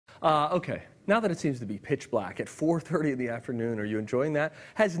Okay, now that it seems to be pitch black at 4:30 in the afternoon, are you enjoying that?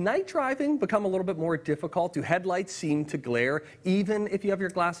 Has night driving become a little bit more difficult? Do headlights seem to glare even if you have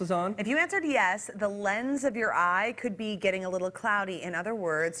your glasses on? If you answered yes, the lens of your eye could be getting a little cloudy. In other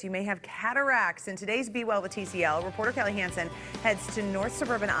words, you may have cataracts. In today's Be Well with TCL, reporter Kelly Hansen heads to North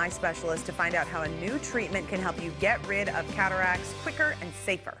Suburban Eye Specialists to find out how a new treatment can help you get rid of cataracts quicker and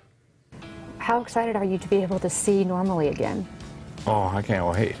safer. How excited are you to be able to see normally again? Oh, I can't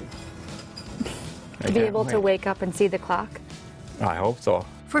wait. To be able to wake up and see the clock? I hope so.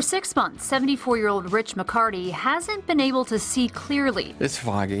 For 6 months, 74-year-old Rich McCarty hasn't been able to see clearly. It's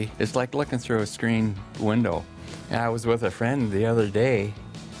foggy. It's like looking through a screen window. And I was with a friend the other day,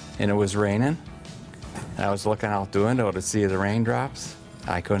 and it was raining. I was looking out the window to see the raindrops.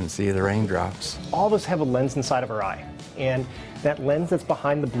 I couldn't see the raindrops. All of us have a lens inside of our eye, and that lens that's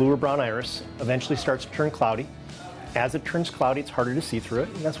behind the blue or brown iris eventually starts to turn cloudy. As it turns cloudy, it's harder to see through it,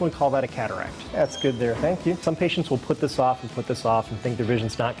 and that's when we call that a cataract. That's good there, thank you. Some patients will put this off and think their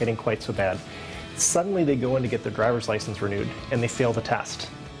vision's not getting quite so bad. Suddenly they go in to get their driver's license renewed, and they fail the test.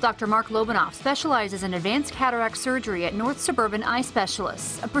 Dr. Mark Lobanoff specializes in advanced cataract surgery at North Suburban Eye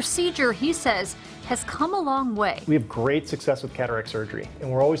Specialists, a procedure he says has come a long way. We have great success with cataract surgery, and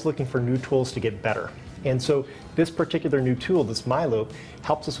we're always looking for new tools to get better. And so this particular new tool, this miLoop,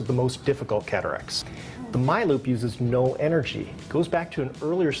 helps us with the most difficult cataracts. The miLoop uses no energy. It goes back to an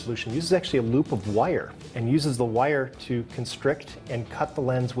earlier solution. It uses actually a loop of wire and uses the wire to constrict and cut the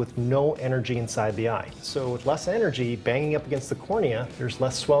lens with no energy inside the eye. So with less energy banging up against the cornea, there's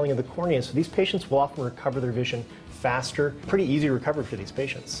less swelling of the cornea, so these patients will often recover their vision faster. Pretty easy recovery for these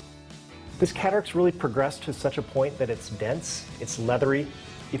patients. This cataract's really progressed to such a point that it's dense, it's leathery.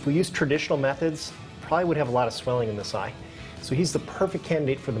 If we use traditional methods, probably would have a lot of swelling in this eye. So he's the perfect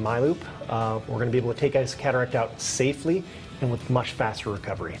candidate for the miLoop. We're going to be able to take his cataract out safely and with much faster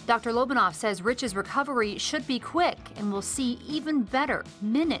recovery. Dr. Lobanoff says Rich's recovery should be quick and will see even better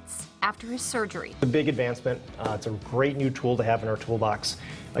minutes after his surgery. A big advancement. It's a great new tool to have in our toolbox.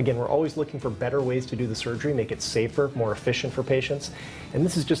 Again, we're always looking for better ways to do the surgery, make it safer, more efficient for patients. And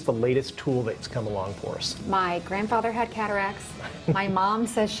this is just the latest tool that's come along for us. My grandfather had cataracts. My mom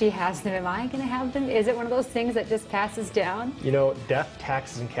says she has them. Am I going to have them? Is it one of those things that just passes down? You know, death,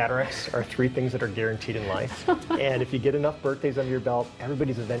 taxes, and cataracts are three things that are guaranteed in life. And if you get enough birthdays under your belt,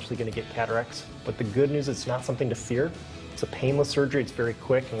 everybody's eventually going to get cataracts. But the good news is it's not something to fear. It's a painless surgery. It's very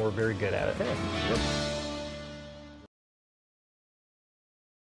quick, and we're very good at it.